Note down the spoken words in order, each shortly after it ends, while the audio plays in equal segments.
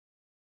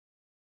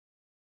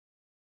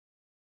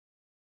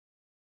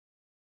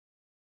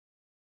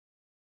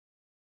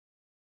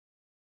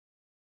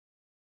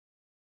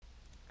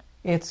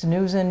It's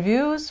News and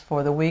Views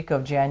for the week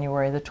of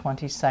January the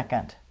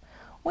 22nd.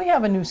 We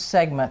have a new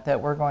segment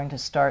that we're going to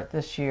start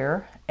this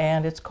year,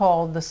 and it's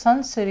called the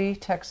Sun City,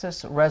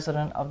 Texas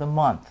Resident of the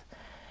Month.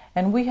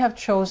 And we have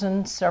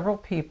chosen several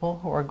people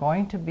who are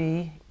going to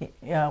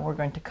we're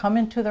going to come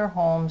into their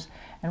homes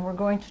and we're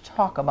going to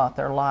talk about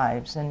their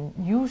lives. And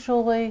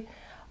usually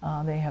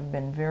they have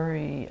been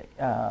very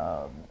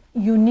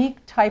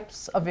unique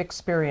types of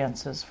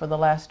experiences for the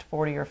last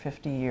 40 or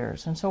 50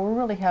 years. And so we're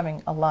really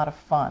having a lot of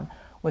fun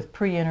with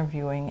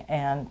pre-interviewing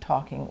and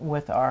talking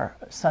with our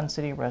Sun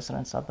City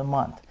Residents of the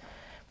Month.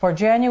 For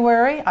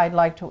January, I'd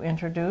like to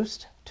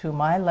introduce to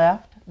my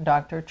left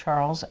Dr.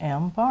 Charles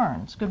M.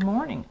 Barnes. Good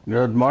morning.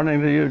 Good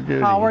morning to you,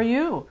 Judy. How are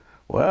you?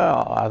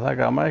 Well, I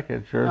think I'll make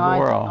it. Sure as the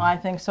world. I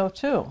think so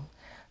too.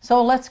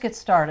 So let's get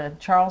started.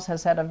 Charles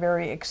has had a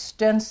very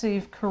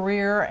extensive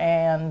career,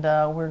 and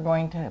we're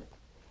going to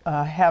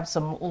have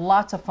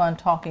lots of fun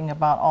talking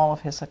about all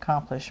of his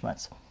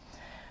accomplishments.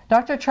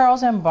 Dr.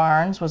 Charles M.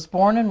 Barnes was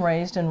born and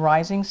raised in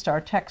Rising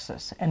Star,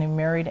 Texas, and he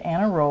married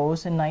Anna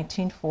Rose in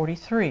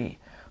 1943,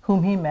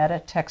 whom he met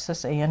at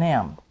Texas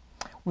A&M.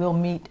 We'll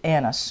meet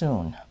Anna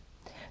soon.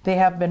 They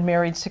have been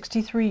married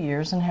 63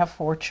 years and have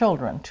 4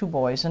 children, 2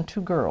 boys and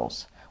 2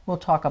 girls. We'll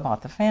talk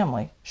about the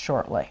family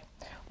shortly.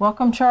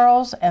 Welcome,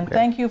 Charles, and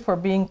thank you for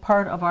being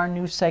part of our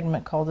new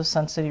segment called the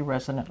Sun City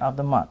Resident of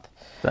the Month.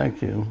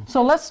 Thank you.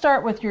 So let's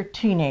start with your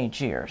teenage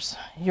years.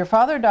 Your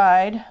father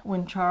died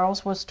when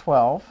Charles was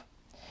 12.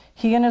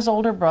 He and his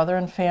older brother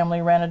and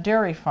family ran a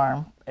dairy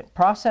farm,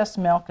 processed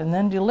milk, and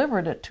then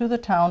delivered it to the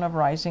town of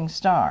Rising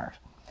Star.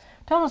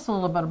 Tell us a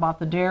little bit about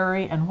the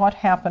dairy and what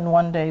happened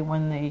one day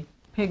when the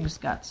pigs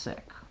got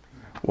sick.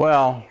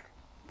 Well,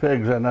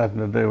 pigs had nothing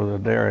to do with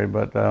the dairy,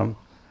 but other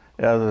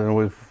than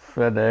we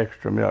fed the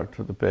extra milk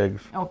to the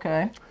pigs.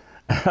 Okay.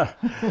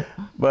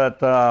 But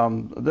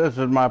this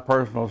is my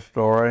personal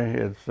story.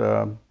 It's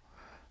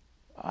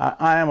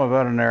I am a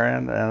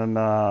veterinarian, and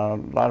a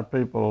lot of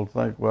people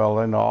think, well,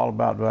 they know all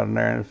about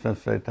veterinarians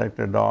since they take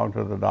their dog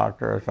to the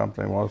doctor or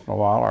something once in a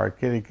while, or a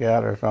kitty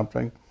cat or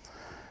something.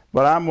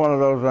 But I'm one of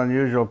those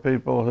unusual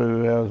people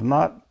who has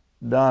not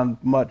done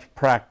much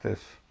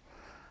practice.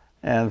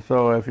 And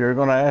so if you're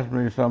going to ask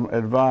me some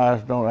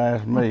advice, don't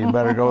ask me. You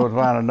better go and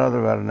find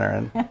another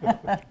veterinarian.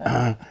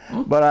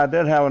 But I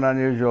did have an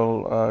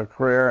unusual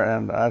career,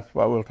 and that's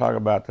what we'll talk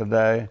about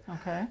today.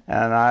 Okay.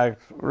 And I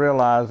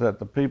realized that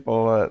the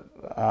people that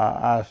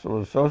I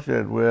was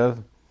associated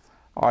with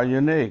are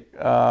unique.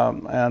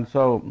 And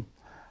so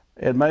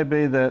it may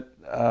be that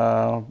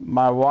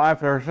my wife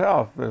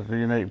herself is a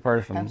unique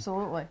person.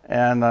 Absolutely.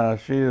 And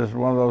she is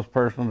one of those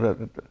persons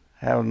that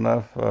have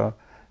enough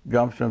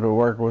gumption to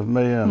work with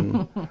me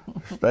and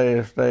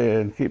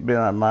stay and keep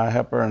being my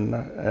helper,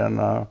 and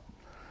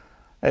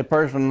a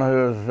person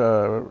who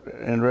has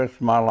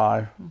enriched my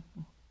life.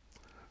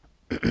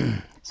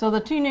 So the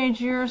teenage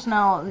years,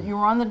 now you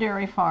were on the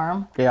dairy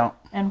farm. Yeah.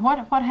 And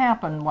what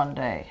happened one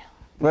day?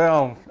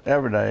 Well,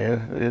 every day.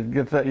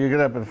 You get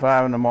up at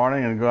 5 in the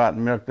morning and go out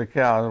and milk the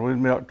cows. We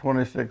milked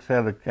 26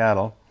 head of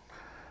cattle.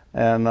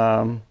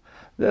 And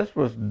this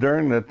was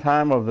during the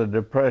time of the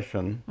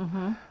Depression.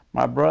 Mm-hmm.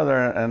 My brother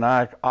and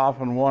I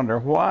often wonder,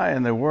 why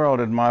in the world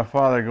did my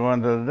father go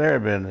into the dairy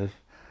business?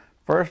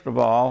 First of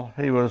all,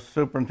 he was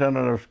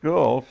superintendent of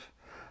schools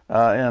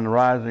in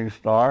Rising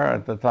Star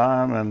at the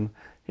time, and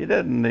he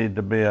didn't need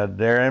to be a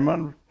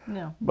dairyman.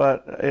 No.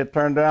 But it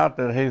turned out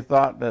that he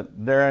thought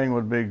that dairying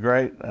would be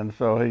great, and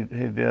so he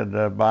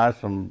did buy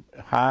some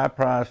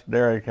high-priced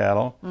dairy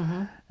cattle,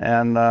 mm-hmm.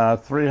 and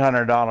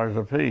 $300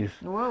 a piece.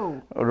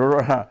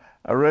 Whoa.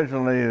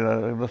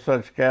 Originally,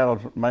 such cattle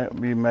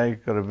you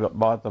could have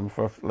bought them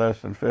for less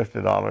than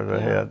 $50 a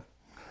head.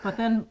 But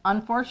then,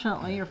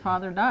 unfortunately, your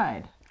father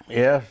died.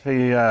 Yes,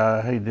 he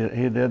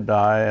did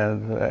die,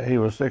 and he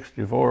was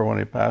 64 when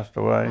he passed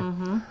away.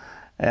 Mm-hmm.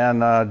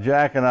 And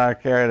Jack and I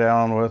carried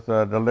on with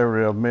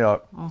delivery of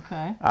milk.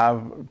 Okay.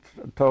 I've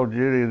told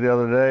Judy the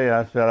other day,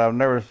 I said, I've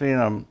never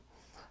seen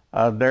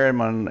a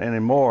dairyman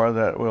anymore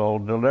that will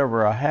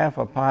deliver a half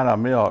a pint of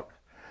milk.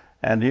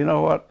 And do you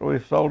know what we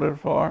sold it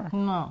for?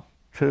 No.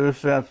 2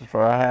 cents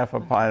for a half a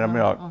pint of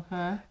milk.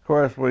 Okay. Of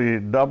course, we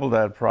doubled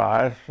that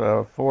price,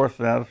 4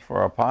 cents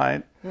for a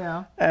pint.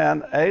 Yeah.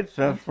 And 8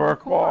 cents for a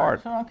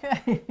quart.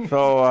 Okay.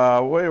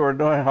 So we were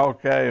doing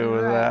okay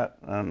with that,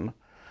 and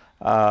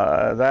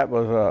that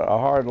was a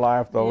hard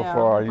life, though,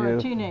 for our youth. For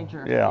a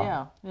teenager.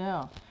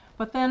 Yeah.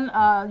 But then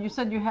you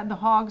said you had the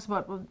hogs,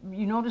 but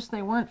you noticed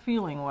they weren't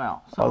feeling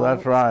well. So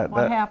that's right.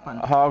 What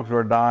happened? Hogs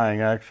were dying,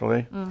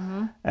 actually.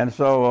 Mm-hmm. And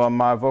so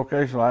my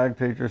vocational ag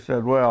teacher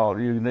said, well,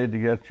 you need to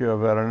get you a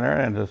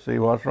veterinarian to see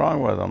what's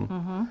wrong with them.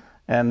 Mm-hmm.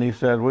 And he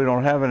said, we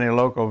don't have any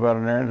local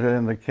veterinarians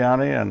in the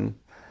county, and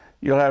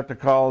you'll have to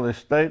call the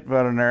state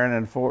veterinarian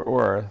in Fort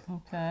Worth.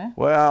 Okay.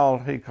 Well,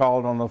 he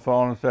called on the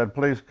phone and said,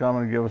 please come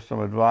and give us some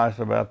advice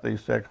about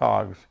these sick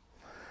hogs.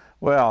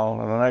 Well,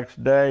 the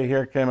next day,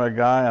 here came a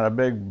guy in a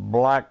big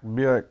black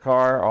Buick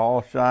car,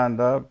 all shined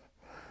up,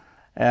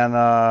 and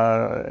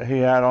he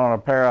had on a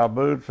pair of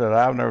boots that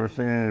I've never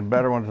seen any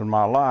better ones in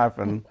my life,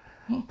 and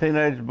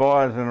teenage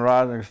boys in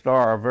Rising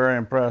Star are very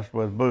impressed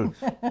with boots.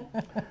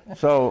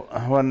 So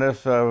when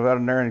this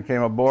veterinarian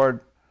came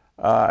aboard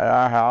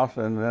our house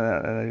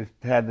and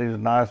he had these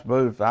nice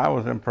boots, I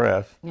was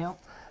impressed. Yep.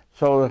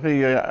 So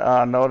he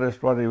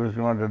noticed what he was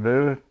going to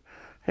do.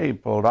 He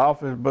pulled off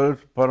his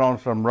boots, put on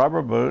some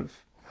rubber boots.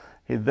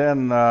 He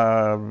then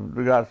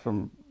got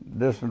some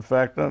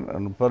disinfectant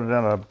and put it in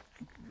a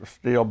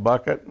steel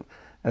bucket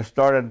and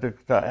started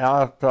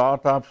to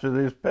autopsy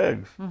these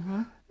pigs.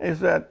 He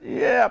said,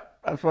 "Yep,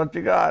 that's what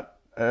you got.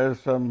 There's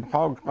some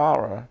hog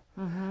cholera."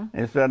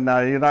 He said, "Now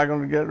you're not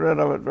going to get rid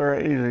of it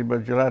very easy,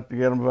 but you'll have to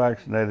get them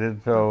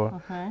vaccinated."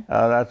 So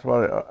that's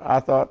what I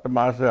thought to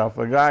myself.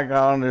 The guy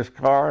got on his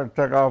car and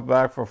took off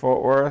back for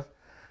Fort Worth.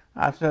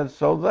 I said,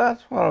 "So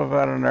that's what a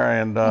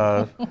veterinarian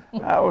does."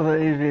 That was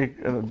an easy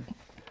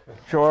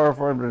chore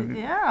for him to.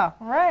 Yeah,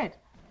 right.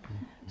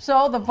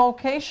 So the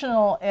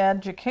vocational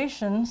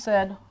education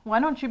said, "Why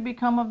don't you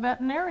become a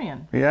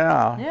veterinarian?"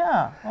 Yeah.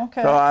 Yeah,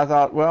 okay. So I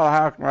thought, well,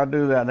 how can I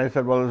do that? And they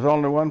said, well, there's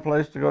only one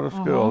place to go to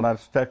school, and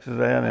that's Texas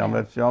A&M. Yeah.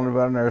 That's the only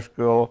veterinary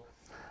school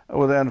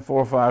within 4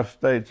 or 5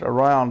 states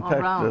around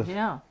Texas.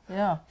 Yeah,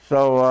 yeah.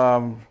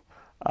 So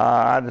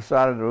I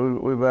decided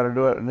we better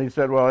do it. And he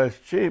said, well, it's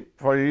cheap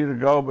for you to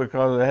go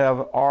because they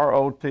have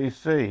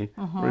ROTC,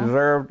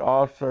 Reserved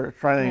Officer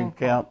Training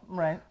Camp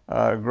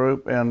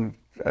group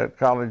at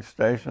College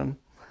Station.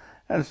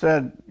 And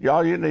said,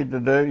 all you need to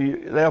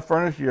do, they'll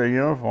furnish you a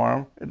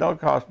uniform. It don't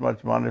cost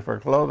much money for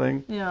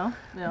clothing. Yeah,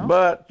 yeah.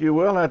 But you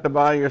will have to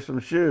buy you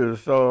some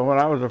shoes. So when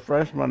I was a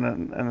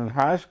freshman in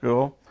high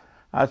school,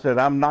 I said,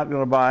 I'm not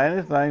going to buy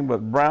anything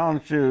but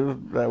brown shoes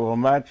that will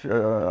match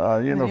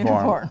a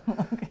uniform.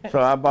 Okay. So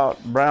I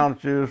bought brown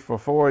shoes for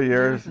 4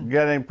 years,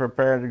 getting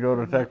prepared to go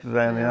to Texas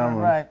A&M.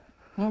 Right.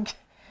 Okay.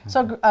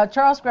 So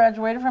Charles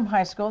graduated from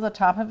high school, the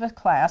top of his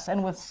class,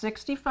 and with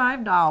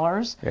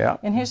 $65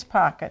 in his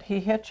pocket, he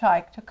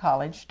hitchhiked to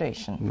College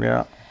Station.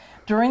 Yeah.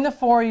 During the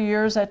 4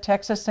 years at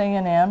Texas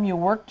A&M, you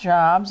worked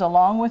jobs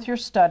along with your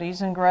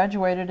studies and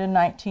graduated in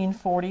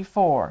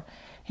 1944.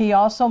 He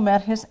also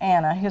met his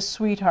Anna, his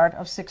sweetheart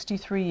of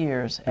 63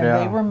 years, and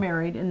they were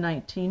married in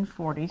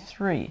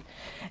 1943.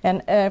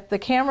 And if the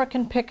camera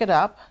can pick it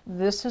up,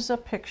 this is a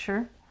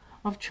picture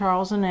of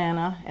Charles and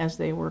Anna as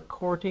they were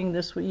courting.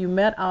 This you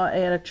met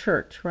at a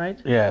church, right?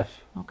 Yes.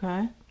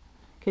 Okay.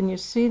 Can you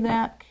see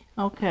that?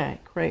 Okay,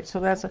 great. So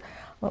that's a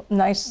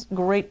nice,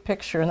 great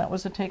picture, and that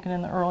was taken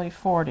in the early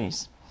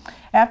 40s.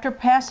 After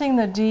passing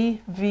the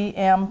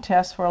DVM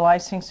test for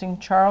licensing,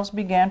 Charles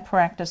began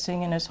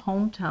practicing in his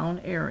hometown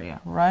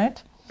area,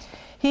 right?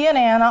 He and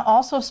Anna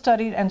also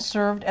studied and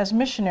served as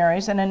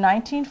missionaries, and in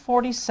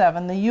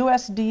 1947, the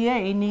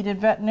USDA needed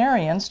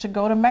veterinarians to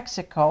go to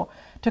Mexico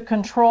to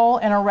control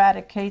and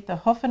eradicate the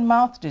hoof and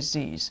mouth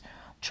disease.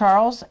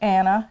 Charles,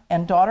 Anna,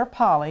 and daughter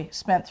Polly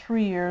spent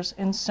 3 years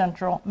in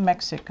central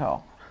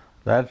Mexico.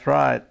 That's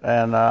right,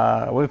 and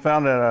we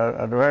found it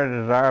a very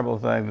desirable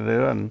thing to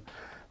do. And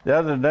the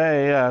other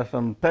day,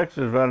 some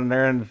Texas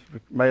veterinarians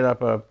made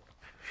up a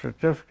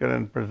certificate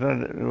and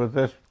presented it with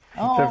this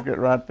certificate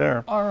right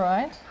there. All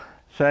right.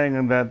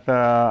 Saying that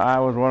I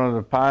was one of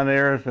the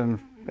pioneers in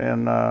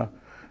the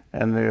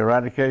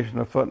eradication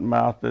of foot and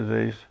mouth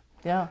disease.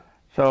 Yeah.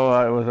 So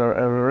it was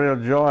a real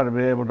joy to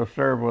be able to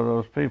serve with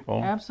those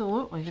people.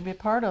 Absolutely, to be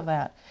part of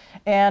that.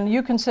 And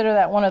you consider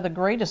that one of the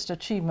greatest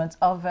achievements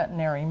of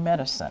veterinary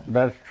medicine.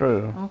 That's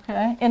true.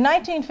 Okay. In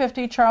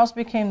 1950, Charles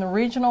became the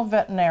regional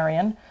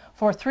veterinarian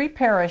for 3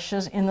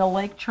 parishes in the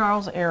Lake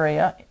Charles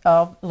area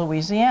of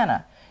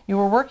Louisiana. You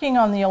were working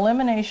on the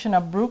elimination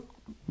of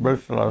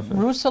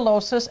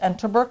brucellosis and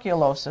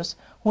tuberculosis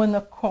when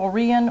the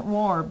Korean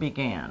War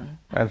began.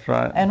 That's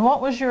right. And what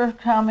was your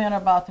comment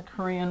about the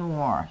Korean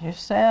War? You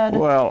said...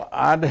 Well,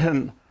 I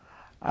didn't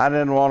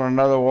want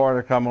another war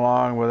to come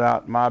along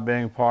without my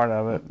being part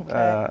of it. Okay.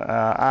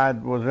 I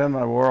was in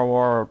the World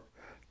War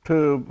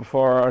II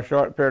for a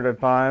short period of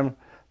time.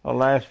 The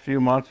last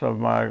few months of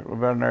my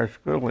veterinary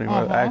schooling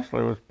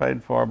actually was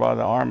paid for by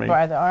the Army.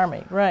 By the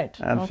Army, right.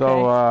 And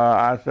so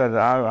I said,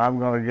 I'm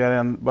going to get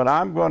in, but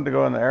I'm going to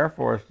go in the Air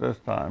Force this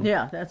time.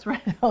 Yeah, that's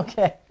right.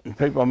 Okay.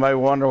 People may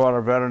wonder what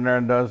a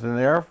veterinarian does in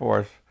the Air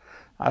Force.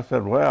 I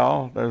said,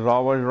 well, there's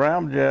always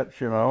ramjets,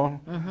 you know,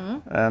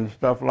 and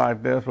stuff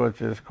like this, which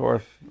is, of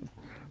course,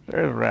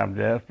 there's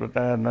ramjets, but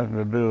that had nothing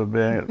to do with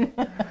being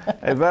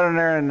a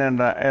veterinarian in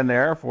the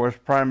Air Force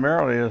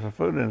primarily is a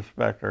food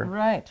inspector.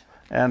 Right.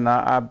 And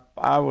I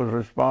was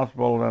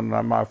responsible in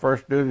my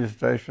first duty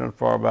station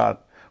for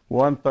about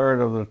 1/3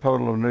 of the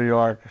total of New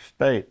York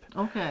State.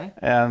 Okay.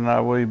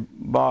 And we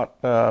bought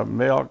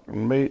milk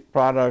and meat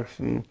products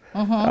and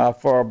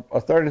for a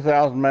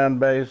 30,000-man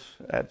base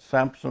at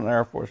Sampson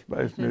Air Force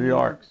Base, New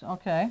York.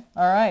 Okay.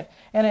 All right.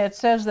 And it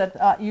says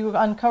that you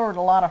uncovered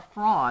a lot of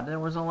fraud. There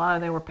was a lot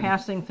of, they were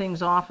passing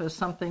things off as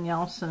something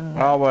else. And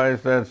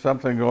always there's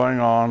something going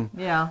on.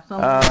 Yeah,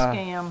 some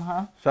scam,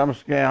 huh? Some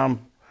scam.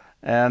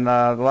 And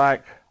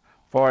like,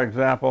 for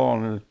example,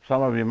 and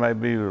some of you may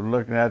be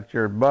looking at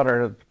your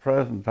butter at the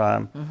present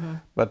time,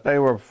 but they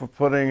were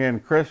putting in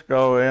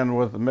Crisco in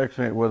with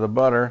mixing it with the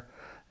butter,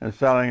 and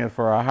selling it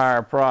for a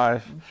higher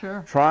price.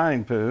 Sure.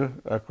 Trying to.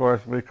 Of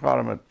course, we caught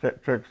them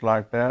at tricks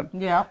like that.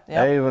 Yeah.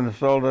 They even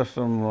sold us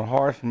some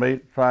horse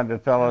meat, trying to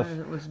sell us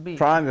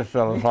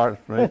horse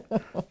meat,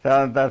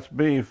 telling that's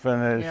beef,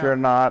 and it's sure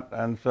not.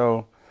 And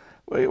so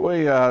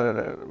we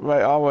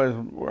always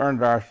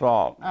earned our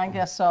salt. I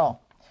guess so.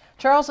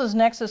 Charles's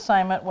next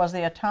assignment was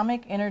the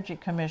Atomic Energy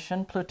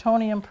Commission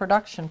plutonium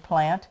production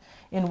plant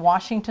in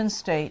Washington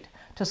State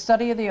to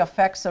study the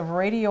effects of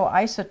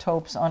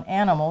radioisotopes on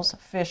animals,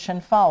 fish,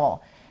 and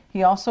fowl.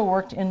 He also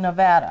worked in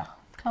Nevada.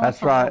 Tell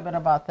us a little bit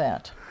about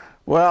that.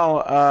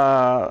 Well,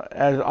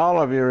 as all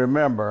of you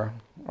remember,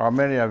 or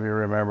many of you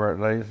remember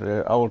at least,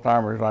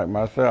 old-timers like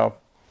myself,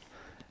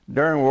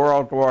 during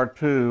World War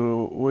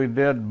II, we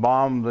did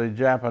bomb the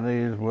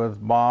Japanese with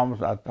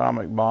bombs,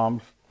 atomic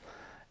bombs,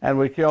 and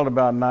we killed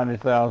about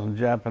 90,000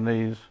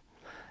 Japanese.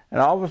 And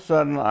all of a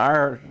sudden,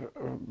 our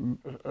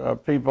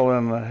people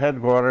in the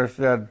headquarters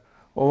said,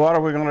 well, what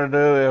are we going to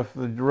do if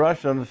the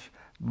Russians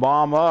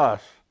bomb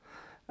us?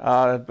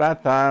 At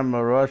that time,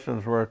 the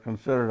Russians were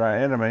considered our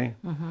enemy.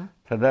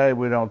 Today,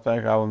 we don't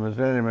think of them as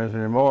enemies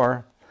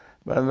anymore.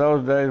 But in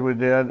those days, we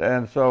did.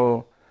 And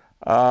so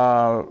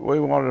we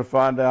wanted to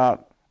find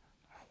out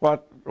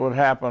what would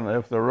happen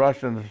if the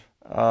Russians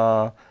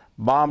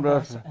bombed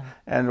us,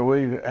 and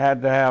we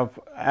had to have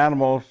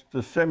animals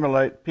to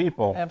simulate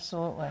people.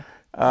 Absolutely.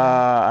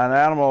 An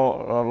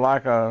animal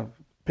like a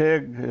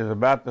pig is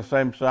about the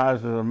same size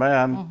as a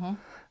man.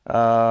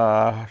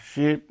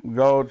 Sheep,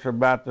 goats are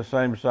about the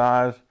same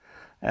size,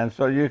 and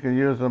so you can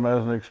use them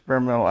as an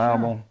experimental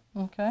animal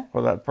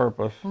for that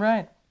purpose.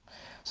 Right.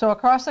 So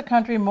across the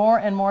country, more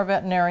and more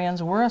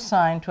veterinarians were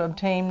assigned to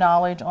obtain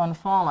knowledge on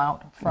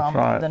fallout from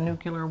the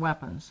nuclear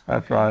weapons.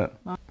 That's right.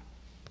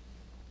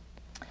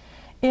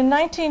 In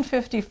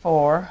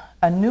 1954,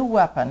 a new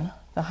weapon,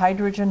 the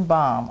hydrogen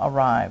bomb,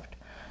 arrived.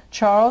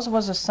 Charles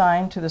was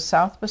assigned to the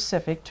South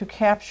Pacific to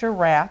capture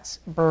rats,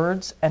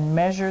 birds, and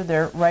measure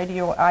their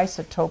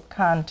radioisotope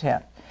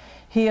content.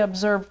 He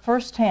observed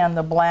firsthand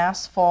the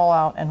blasts,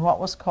 fallout, and what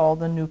was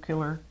called the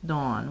nuclear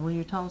dawn. Will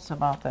you tell us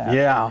about that?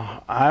 Yeah,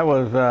 I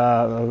was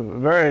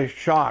very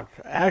shocked.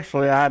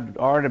 Actually, I'd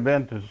already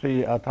been to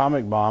see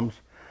atomic bombs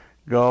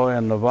go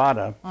in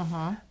Nevada,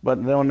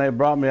 but then when they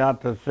brought me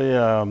out to see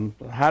a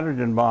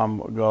hydrogen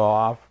bomb go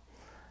off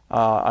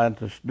and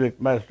to study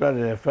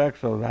the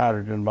effects of the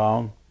hydrogen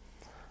bomb,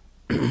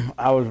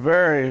 I was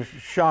very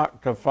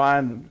shocked to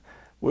find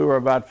we were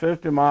about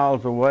 50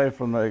 miles away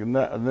from the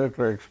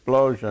nuclear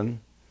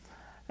explosion,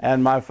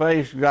 and my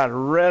face got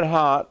red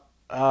hot,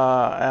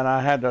 and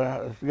I had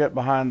to get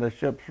behind the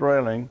ship's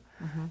railing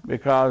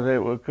because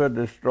it could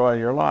destroy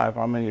your life.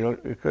 I mean,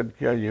 it could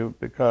kill you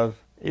because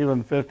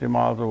even 50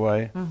 miles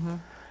away.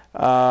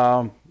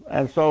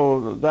 And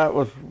so that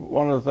was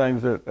one of the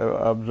things that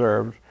I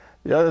observed.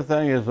 The other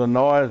thing is the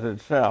noise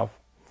itself.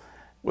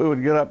 We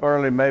would get up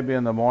early, maybe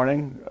in the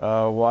morning,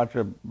 watch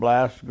a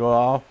blast go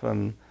off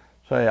and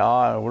say,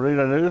 read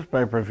a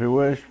newspaper if you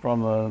wish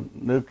from the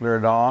nuclear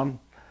dawn.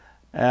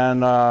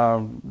 And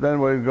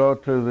then we'd go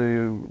to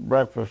the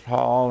breakfast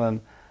hall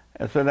and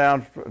sit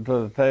down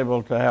to the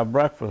table to have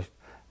breakfast.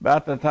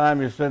 About the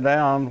time you sit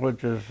down,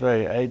 which is,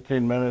 say,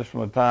 18 minutes from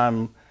the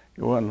time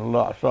you went and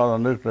saw the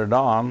nuclear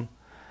dawn,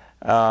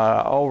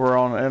 over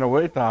on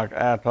Inuiatak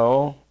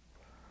Atoll,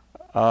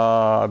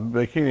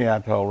 Bikini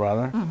Atoll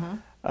rather,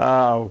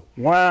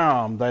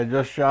 wham, they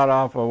just shot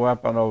off a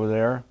weapon over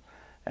there,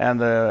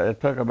 and it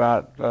took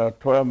about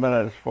 12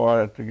 minutes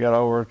for it to get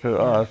over to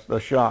us, the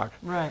shock.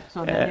 Right,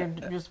 so they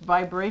did just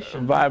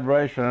vibration.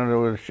 Vibration, and it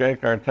would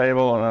shake our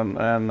table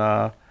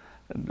and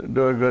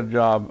do a good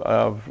job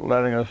of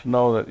letting us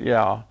know that,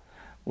 yeah,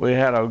 we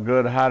had a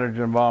good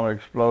hydrogen bomb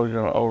explosion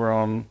over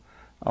on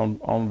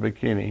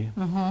Bikini.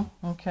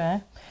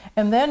 Okay.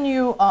 And then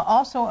you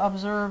also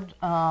observed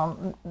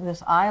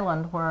this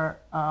island where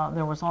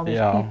there was all these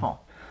people.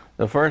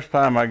 The first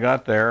time I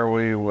got there,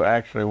 we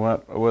actually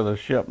went with a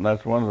ship, and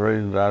that's one of the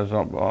reasons I was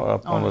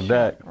up on the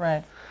deck.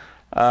 Right.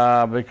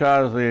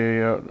 Because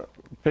the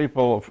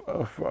people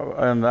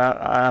in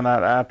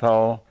that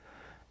atoll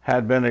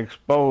had been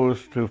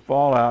exposed to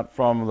fallout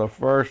from the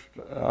first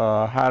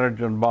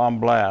hydrogen bomb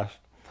blast.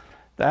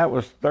 That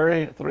was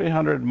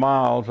 300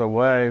 miles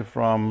away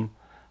from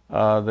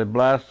the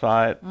blast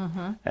site,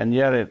 and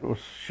yet it was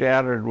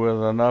shattered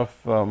with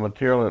enough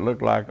material that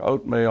looked like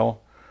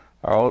oatmeal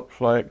or oat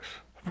flakes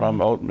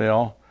from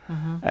oatmeal,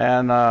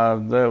 and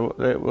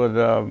it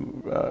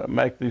would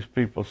make these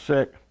people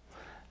sick,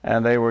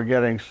 and they were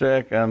getting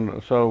sick,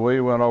 and so we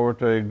went over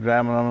to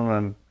examine them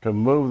and to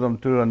move them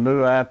to a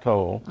new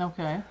atoll.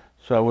 Okay.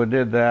 So we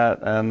did that,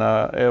 and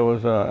it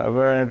was a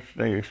very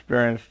interesting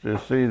experience to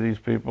see these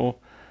people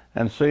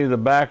and see the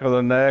back of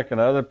the neck and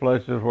other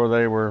places where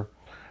they were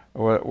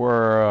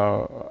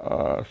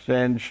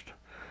singed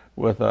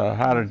with a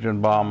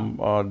hydrogen bomb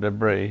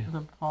debris.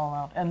 The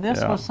fallout. And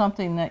this was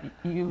something that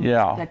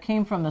that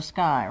came from the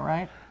sky,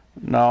 right?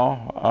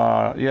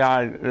 No.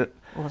 It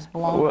was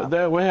blown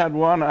up. We had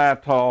one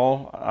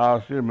atoll,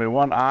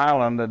 one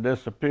island that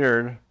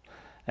disappeared,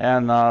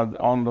 And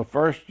on the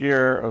first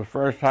year, the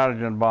first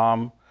hydrogen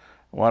bomb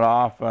went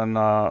off, and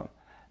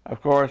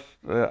of course,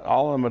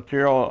 all the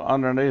material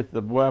underneath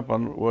the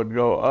weapon would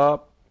go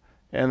up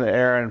in the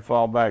air and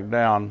fall back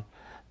down.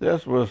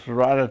 This was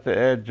right at the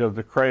edge of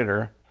the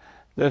crater.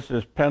 This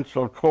is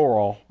pencil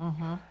coral.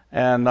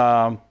 And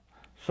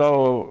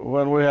so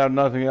when we had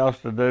nothing else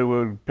to do, we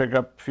would pick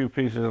up a few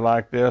pieces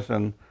like this,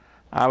 and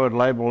I would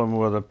label them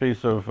with a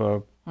piece of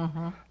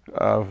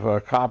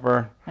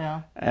copper,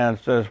 and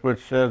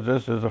which says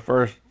this is the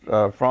first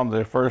from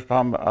the first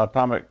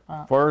atomic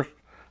first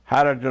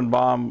hydrogen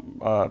bomb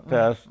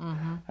test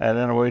at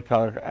Inuit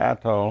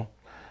Atoll.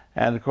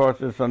 And of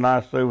course, it's a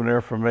nice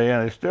souvenir for me,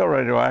 and it's still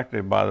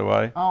radioactive, by the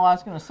way. Oh, I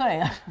was going to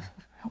say.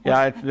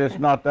 Yeah, it's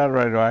not that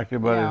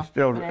radioactive, but it's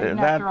still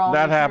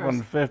that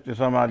happened 50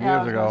 some odd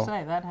years ago. I was going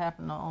to say that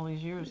happened all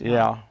these years ago.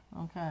 Yeah.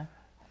 Okay.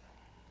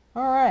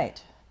 All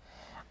right.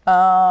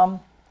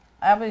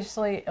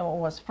 Obviously, it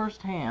was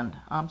firsthand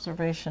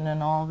observation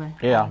in all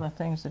the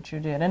things that you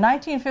did. In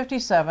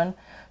 1957,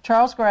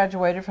 Charles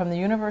graduated from the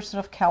University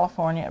of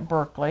California at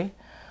Berkeley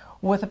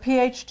with a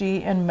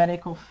PhD in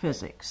medical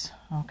physics.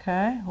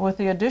 Okay. With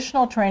the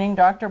additional training,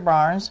 Dr.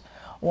 Barnes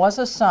was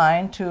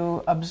assigned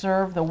to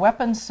observe the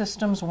Weapons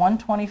Systems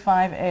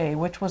 125A,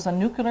 which was a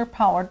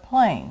nuclear-powered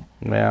plane.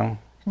 Yeah.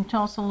 Can you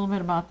tell us a little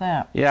bit about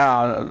that?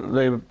 Yeah,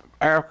 the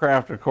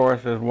aircraft, of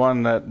course, is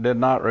one that did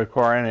not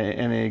require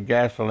any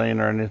gasoline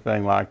or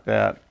anything like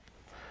that.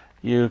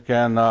 You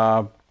can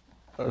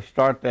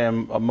start the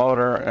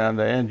motor and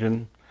the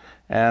engine,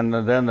 and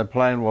then the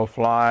plane will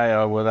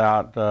fly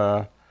without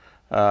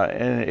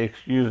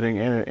using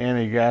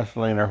any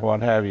gasoline or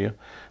what have you.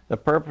 The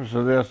purpose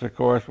of this, of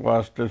course,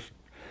 was to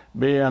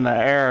be in the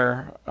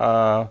air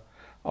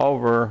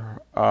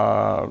over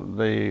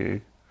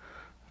the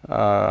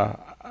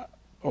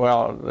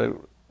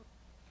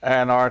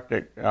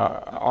Arctic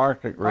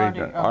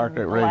region,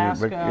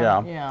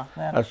 Alaska,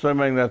 but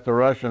assuming that the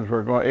Russians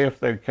were going, if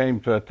they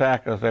came to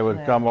attack us, they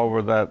would come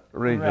over that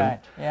region. Right.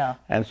 Yeah.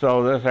 And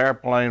so this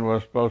airplane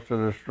was supposed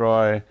to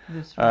destroy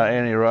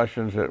any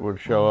Russians that would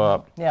show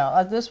up.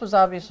 Yeah. This was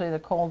obviously the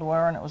Cold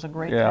War, and it was a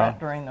great threat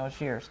during those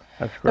years.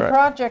 That's correct. The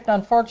project,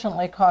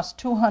 unfortunately, cost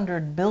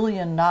 $200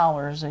 billion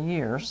a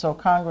year, so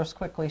Congress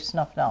quickly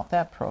snuffed out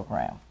that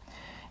program.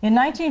 In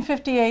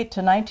 1958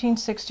 to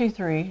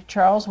 1963,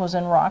 Charles was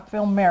in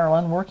Rockville,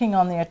 Maryland, working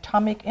on the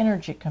Atomic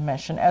Energy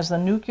Commission as the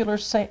nuclear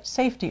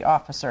safety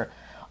officer.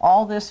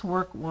 All this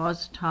work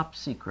was top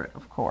secret,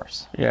 of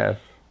course. Yes.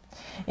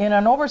 In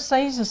an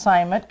overseas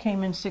assignment,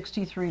 came in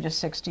 63 to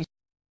 67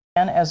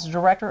 as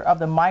director of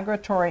the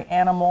Migratory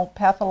Animal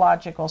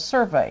Pathological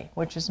Survey,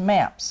 which is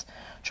MAPS.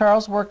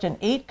 Charles worked in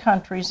 8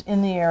 countries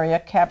in the area,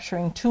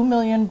 capturing 2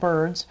 million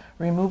birds,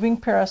 removing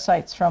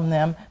parasites from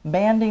them,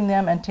 banding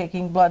them, and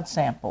taking blood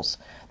samples.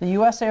 The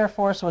U.S. Air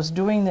Force was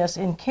doing this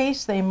in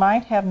case they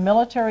might have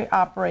military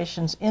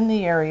operations in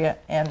the area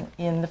and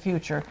in the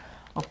future.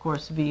 Of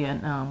course,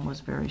 Vietnam was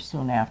very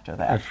soon after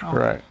that. That's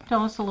correct.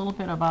 Tell us a little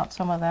bit about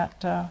some of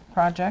that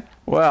project.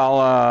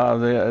 Well,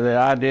 the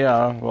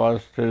idea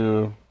was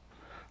to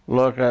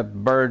look at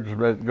birds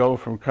that go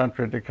from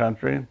country to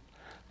country,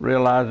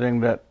 realizing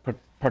that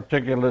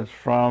particulates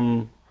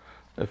from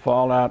the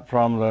fallout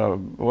from the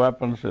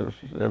weapons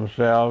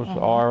themselves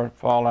or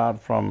fallout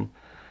from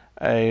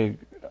a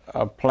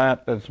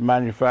plant that's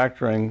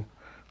manufacturing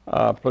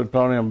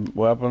plutonium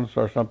weapons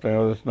or something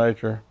of this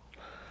nature.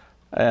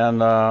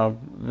 And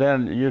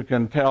then you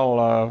can tell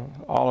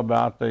all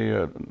about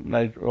the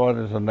what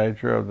is the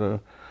nature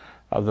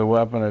of the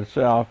weapon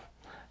itself.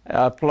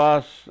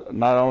 Plus,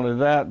 not only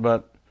that,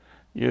 but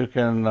you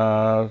can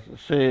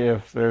see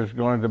if there's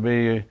going to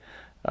be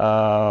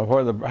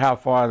how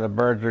far the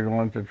birds are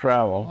going to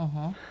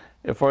travel.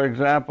 If, for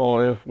example,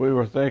 if we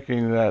were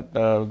thinking that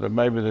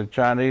maybe the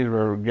Chinese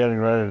were getting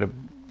ready to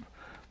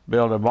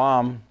build a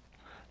bomb,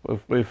 if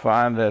we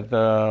find that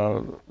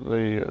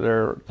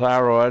their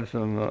thyroids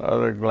and the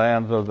other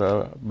glands of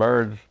the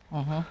birds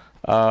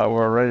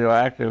were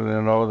radioactive,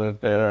 they know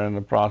that they're in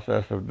the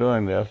process of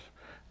doing this.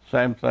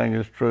 Same thing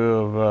is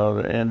true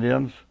of the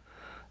Indians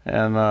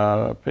and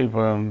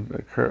people in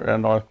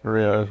North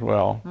Korea as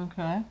well.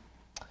 Okay.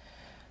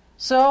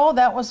 So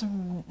that was,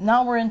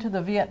 now we're into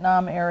the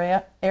Vietnam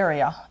era.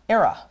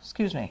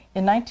 Excuse me.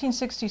 In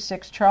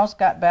 1966, Charles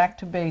got back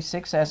to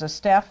basics as a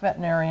staff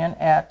veterinarian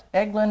at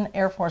Eglin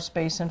Air Force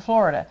Base in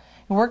Florida.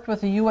 He worked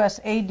with the U.S.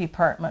 Aid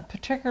Department,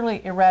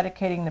 particularly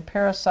eradicating the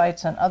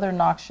parasites and other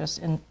noxious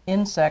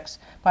insects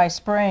by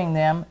spraying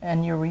them,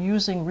 and you were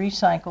using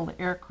recycled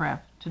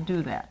aircraft to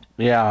do that.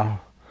 Yeah.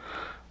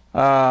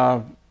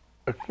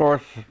 Of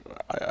course,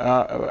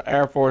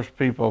 Air Force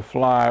people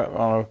fly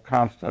on a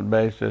constant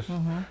basis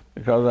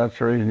because that's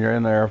the reason you're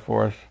in the Air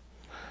Force.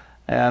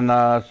 And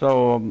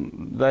so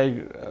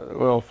they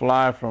will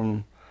fly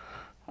from,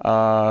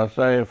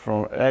 say,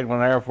 from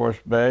Eglin Air Force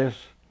Base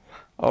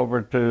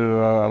over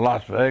to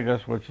Las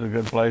Vegas, which is a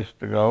good place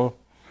to go,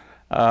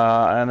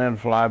 and then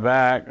fly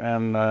back.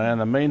 And in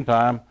the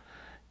meantime,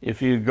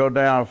 if you go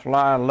down,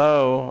 fly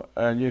low,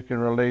 and you can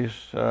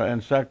release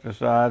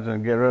insecticides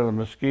and get rid of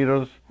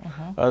mosquitoes,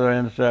 other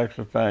insects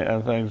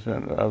and things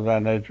of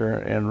that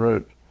nature en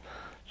route.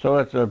 So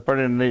it's a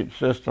pretty neat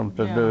system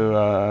to do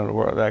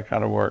that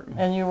kind of work.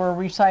 And you were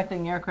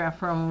recycling aircraft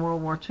from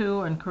World War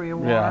II and Korea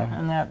War,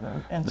 and that.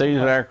 And these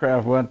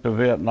aircraft went to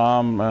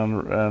Vietnam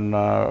and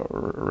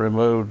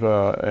removed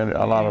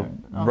a lot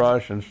of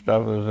brush and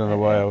stuff that was in the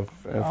way of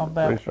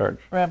research.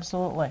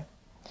 Absolutely.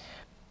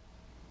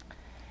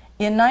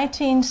 In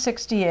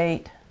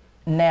 1968,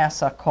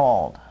 NASA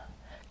called,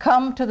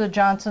 "Come to the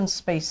Johnson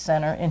Space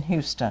Center in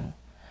Houston."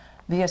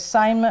 The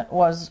assignment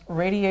was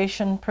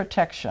radiation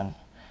protection,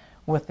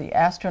 with the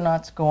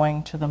astronauts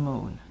going to the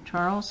moon.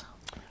 Charles?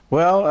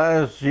 Well,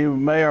 as you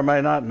may or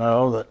may not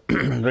know, that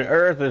the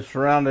Earth is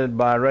surrounded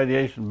by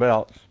radiation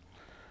belts.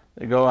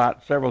 They go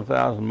out several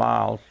thousand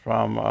miles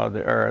from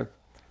the Earth.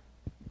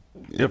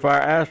 If our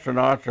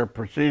astronauts are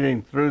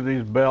proceeding through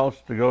these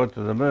belts to go to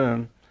the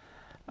moon,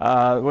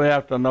 we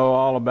have to know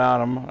all about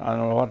them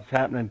and what's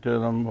happening to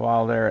them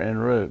while they're en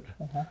route.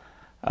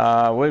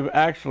 We've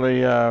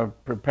actually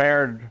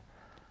prepared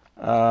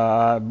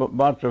a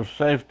bunch of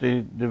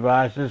safety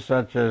devices,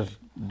 such as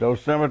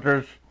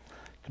dosimeters,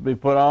 to be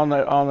put on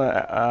the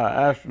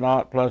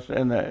astronaut, plus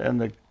in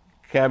the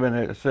cabin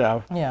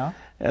itself. Yeah.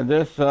 And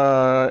this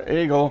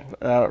eagle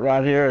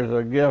right here is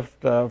a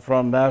gift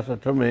from NASA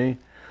to me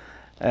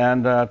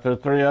and to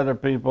 3 other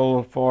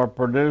people for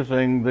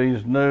producing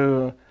these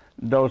new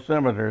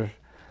dosimeters.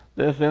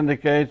 This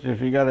indicates, if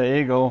you got an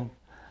eagle,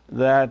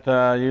 that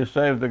you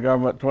saved the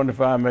government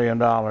 $25 million.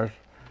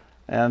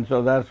 And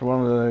so that's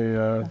one of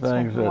the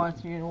things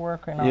that you're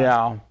working on.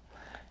 Yeah.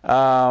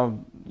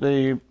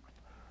 The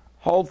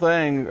whole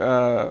thing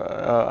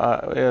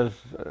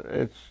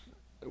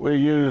we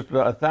used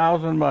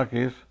 1,000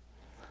 monkeys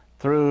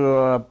through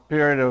a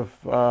period of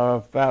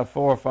about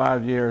 4 or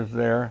 5 years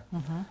there,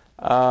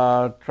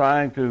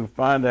 trying to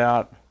find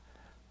out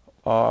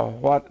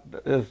what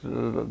is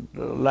the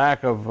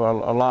lack of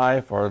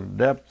life or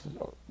death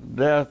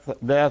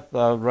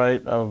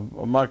rate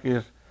of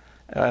monkeys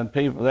and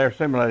people. They're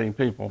simulating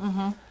people.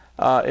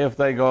 If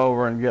they go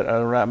over and get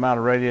an amount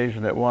of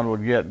radiation that one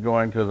would get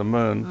going to the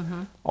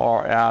moon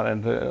or out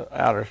into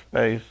outer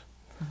space.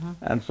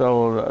 And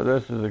so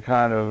this is the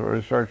kind of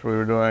research we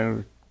were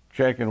doing,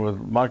 checking with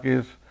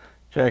monkeys,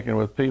 checking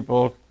with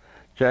people,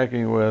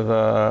 checking with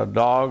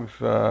dogs,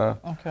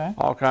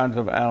 all kinds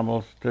of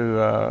animals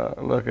to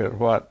look at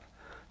what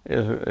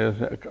is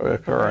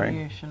occurring.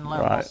 Radiation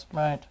levels,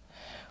 right.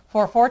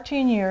 For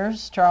 14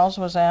 years, Charles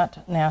was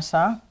at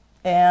NASA.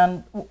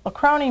 And a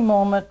crowning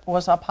moment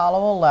was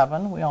Apollo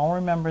 11. We all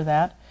remember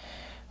that.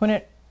 When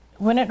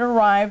it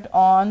arrived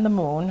on the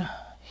moon,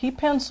 he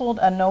penciled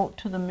a note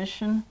to the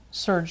mission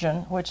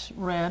surgeon, which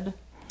read,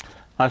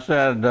 I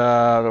said,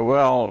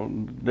 well,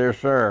 dear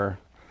sir,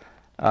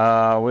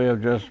 we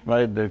have just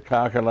made the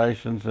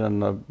calculations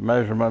and the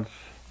measurements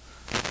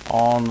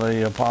on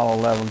the Apollo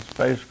 11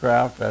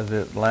 spacecraft as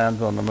it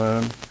lands on the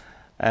moon,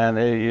 and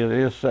it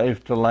is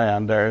safe to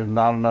land. There is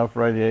not enough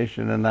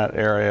radiation in that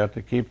area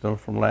to keep them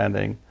from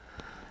landing.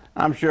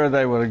 I'm sure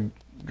they would have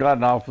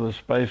gotten off of the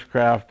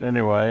spacecraft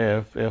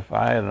anyway if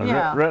I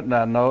hadn't written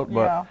that note,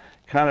 but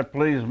kind of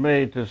pleased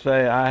me to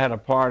say I had a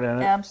part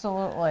in it.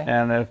 Absolutely.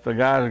 And if the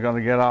guys are going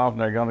to get off, and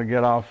they're going to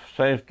get off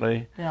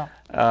safely,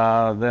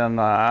 then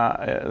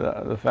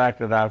the fact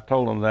that I've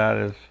told them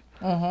that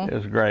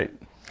is great.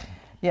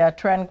 Yeah,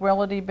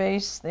 Tranquility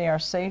Base, they are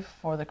safe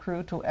for the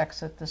crew to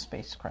exit the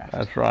spacecraft.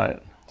 That's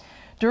right.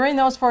 During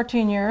those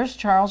 14 years,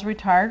 Charles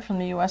retired from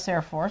the U.S.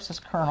 Air Force as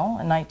colonel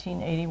in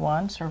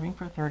 1981, serving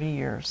for 30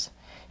 years.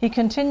 He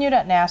continued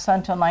at NASA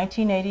until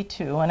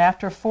 1982, and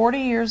after 40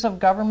 years of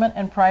government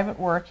and private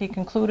work, he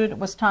concluded it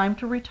was time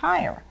to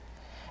retire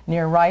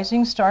near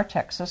Rising Star,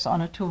 Texas,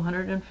 on a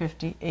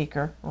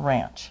 250-acre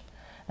ranch.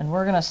 And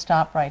we're going to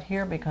stop right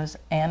here because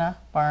Anna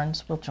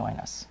Barnes will join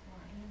us.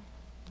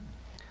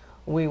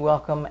 We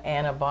welcome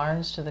Anna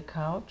Barnes to the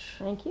couch.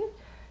 Thank you.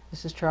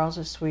 This is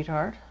Charles's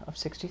sweetheart of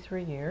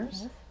 63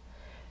 years. Yes.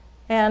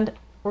 And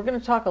we're going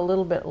to talk a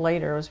little bit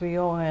later as we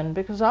go in,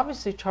 because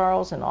obviously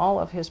Charles and all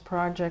of his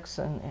projects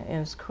and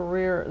his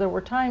career, there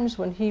were times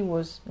when he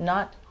was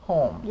not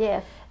home.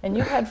 Yes. And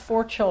you had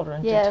 4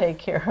 children to take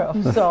care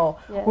of. So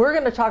we're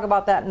going to talk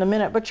about that in a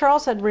minute. But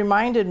Charles had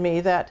reminded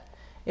me that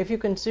if you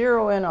can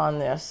zero in on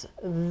this,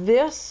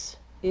 this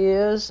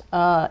is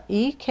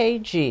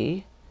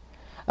EKG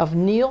of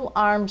Neil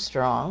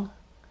Armstrong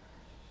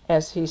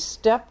as he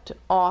stepped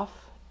off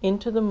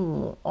into the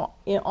moon,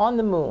 on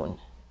the moon.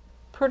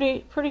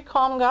 Pretty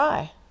calm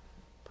guy.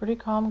 Pretty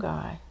calm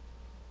guy.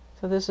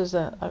 So this is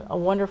a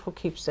wonderful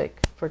keepsake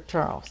for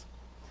Charles.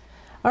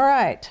 All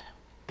right.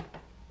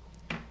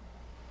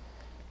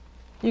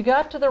 You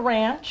got to the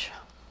ranch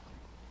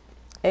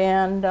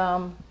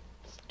and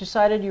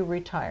decided you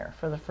retire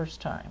for the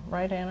first time,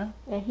 right, Anna?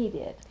 And he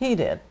did. He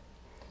did.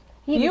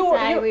 He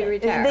decided we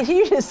retired.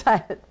 He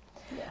decided.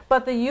 Yes.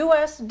 But the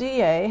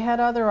USDA had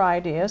other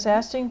ideas,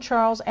 asking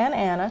Charles and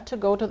Anna to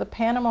go to the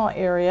Panama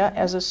area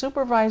as a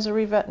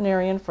supervisory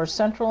veterinarian for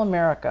Central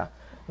America.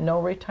 No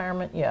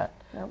retirement yet.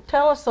 Nope.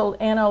 Tell us,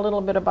 Anna, a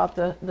little bit about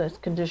the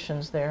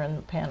conditions there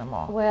in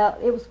Panama. Well,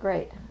 it was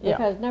great Yeah.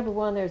 because number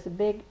one, there's a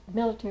big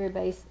military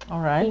base,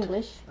 All right.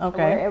 English, Okay.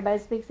 where everybody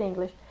speaks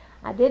English.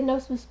 I did know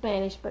some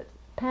Spanish, but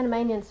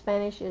Panamanian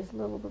Spanish is a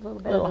little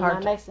better than my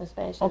Mexican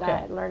Spanish that I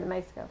had learned in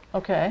Mexico.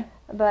 Okay.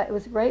 But it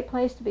was a great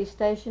place to be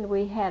stationed.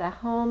 We had a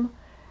home.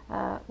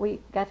 We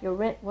got to go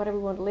rent whatever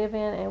we wanted to live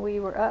in, and we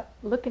were up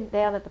looking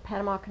down at the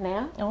Panama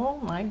Canal. Oh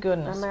my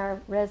goodness.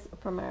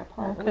 From our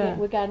apartment. Okay.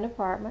 We got an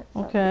apartment.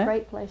 So Okay. It was a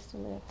great place to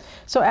live.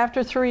 So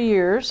after 3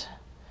 years,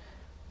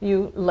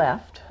 you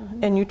left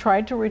and you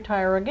tried to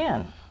retire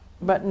again.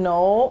 But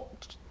no,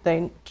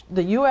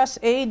 the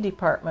USA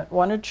Department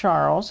wanted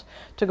Charles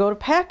to go to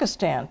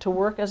Pakistan to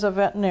work as a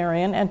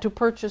veterinarian and to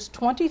purchase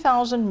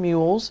 20,000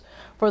 mules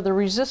for the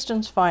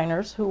resistance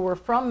fighters who were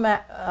from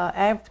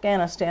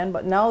Afghanistan,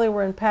 but now they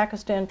were in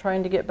Pakistan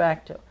trying to get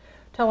back to.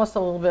 Tell us a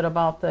little bit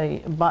about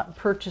the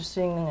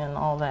purchasing and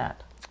all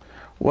that.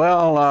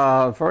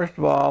 Well, first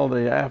of all,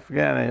 the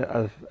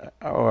Afghani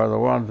are the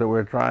ones that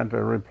we're trying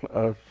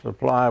to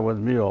supply with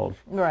mules.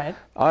 Right.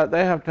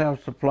 They have to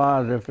have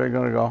supplies if they're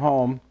going to go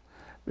home,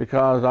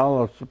 because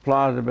all the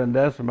supplies have been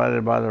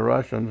decimated by the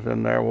Russians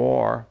in their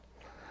war.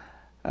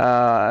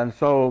 And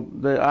so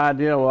the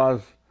idea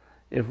was,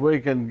 if we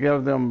can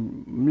give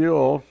them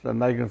mules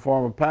and they can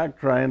form a pack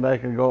train, they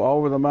can go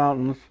over the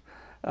mountains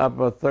up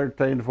a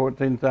 13,000 to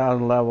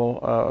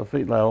 14,000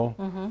 feet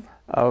level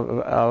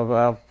of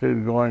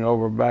altitude going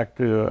over back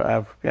to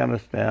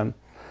Afghanistan.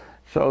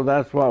 So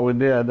that's what we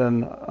did.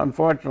 And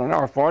unfortunately,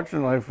 or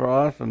fortunately for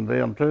us and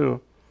them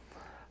too,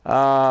 we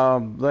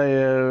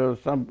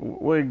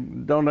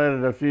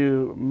donated a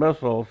few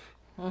missiles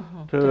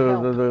to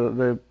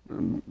the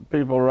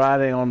people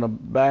riding on the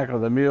back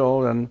of the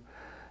mule, and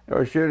they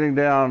were shooting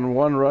down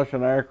one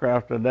Russian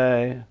aircraft a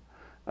day,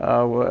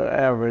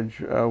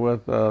 average,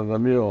 with the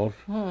mules.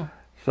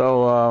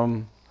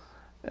 So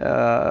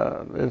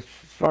it's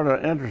sort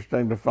of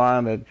interesting to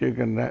find that you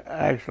can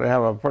actually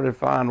have a pretty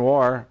fine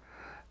war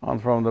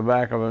from the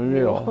back of a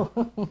mule.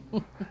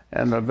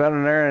 And the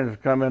veterinarians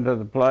come into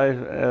the place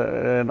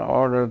in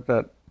order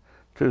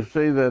to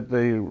see that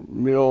the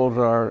mules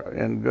are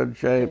in good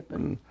shape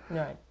and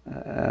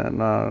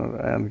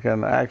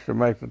can actually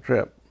make the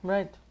trip.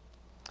 Right.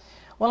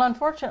 Well,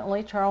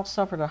 unfortunately, Charles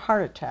suffered a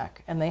heart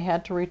attack, and they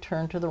had to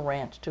return to the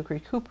ranch to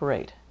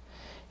recuperate.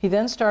 He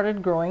then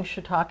started growing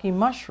shiitake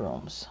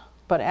mushrooms,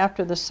 but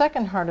after the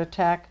second heart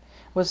attack,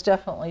 it was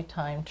definitely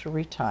time to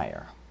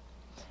retire.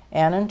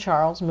 Ann and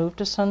Charles moved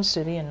to Sun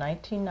City in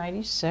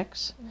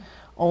 1996,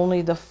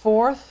 only the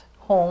fourth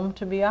home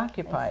to be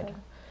occupied.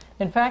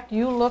 In fact,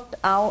 you looked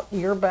out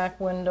your back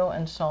window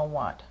and saw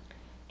what?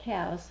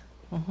 Cows.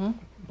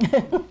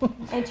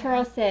 And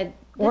Charles said,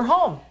 "We're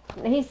home."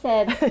 He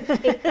said,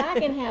 "If I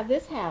can have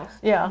this house,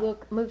 we'll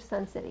move to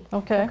Sun City."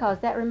 Okay. Because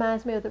that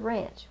reminds me of the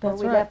ranch where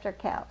That's we right. left our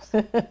cows.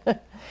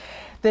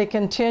 They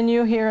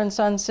continue here in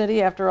Sun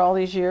City after all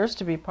these years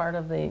to be part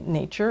of the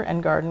nature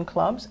and garden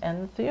clubs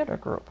and the theater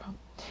group.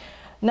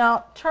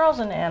 Now, Charles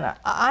and Anna,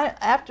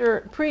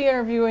 after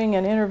pre-interviewing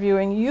and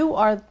interviewing, you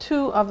are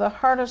two of the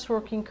hardest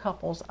working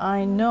couples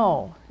I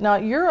know. Now,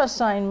 your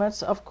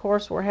assignments, of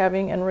course, were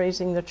having and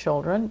raising the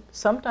children,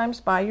 sometimes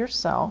by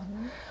yourself,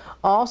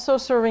 also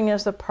serving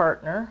as the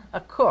partner, a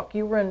cook.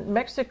 You were in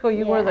Mexico,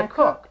 you were the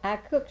cook. I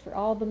cooked for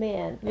all the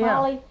men. Yeah.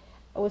 Polly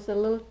was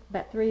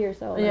about 3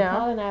 years old. Yeah. And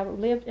Polly and I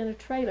lived in a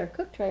trailer,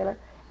 cook trailer,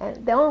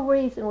 and the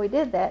only reason we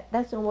did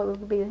that's the only way we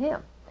could be with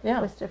him,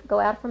 was to go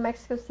out from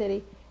Mexico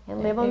City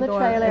and live on the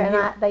trailer,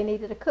 and they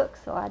needed a cook,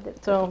 so I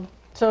did. So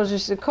it was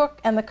just the cook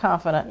and the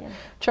confidant. Yeah.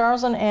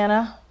 Charles and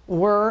Anna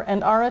were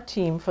and are a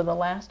team for the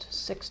last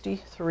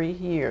 63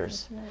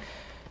 years. Right.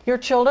 Your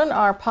children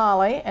are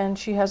Polly, and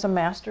she has a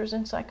master's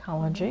in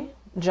psychology.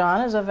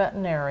 John is a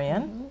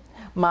veterinarian.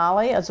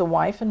 Molly is a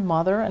wife and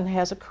mother and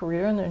has a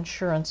career in the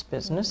insurance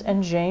business.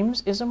 And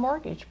James is a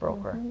mortgage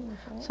broker.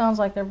 Right. Sounds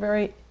like they're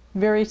very,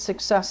 very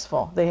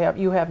successful.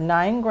 You have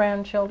 9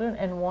 grandchildren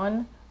and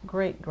 1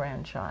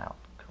 great-grandchild,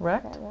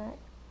 correct? Is that right?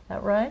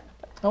 That right?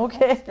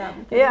 Okay. Stop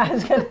me. Yeah, I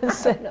was going to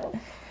say. No.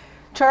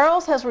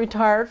 Charles has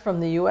retired from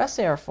the U.S.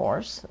 Air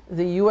Force,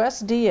 the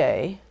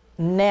USDA,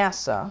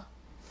 NASA,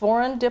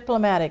 Foreign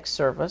Diplomatic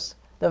Service,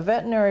 the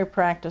veterinary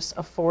practice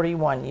of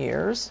 41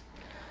 years.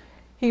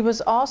 He was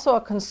also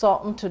a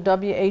consultant to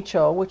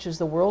WHO, which is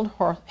the World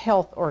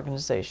Health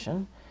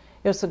Organization.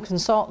 He was a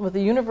consultant with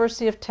the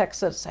University of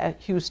Texas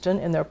at Houston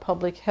in their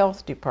public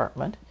health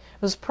department. He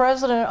was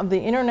president of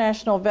the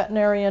International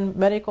Veterinarian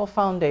Medical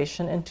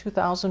Foundation in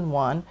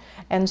 2001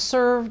 and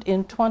served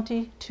in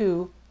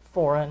 22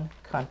 foreign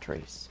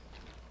countries.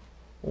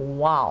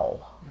 Wow.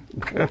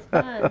 It's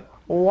fun.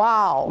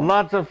 Wow.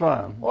 Lots of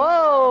fun.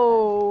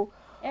 Whoa.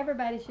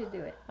 Everybody should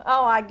do it.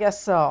 Oh, I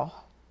guess so.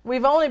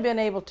 We've only been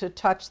able to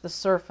touch the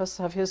surface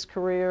of his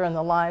career and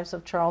the lives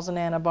of Charles and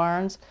Anna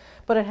Barnes,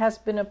 but it has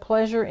been a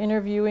pleasure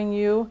interviewing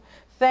you.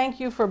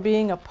 thank you for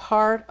being a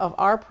part of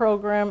our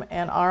program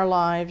and our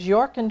lives.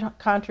 Your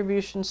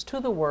contributions to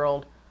the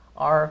world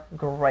are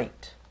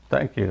great.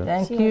 Thank you.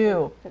 Thank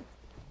you.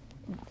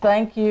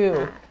 Thank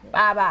you.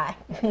 Bye-bye.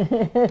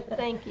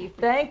 Thank you.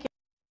 Thank you.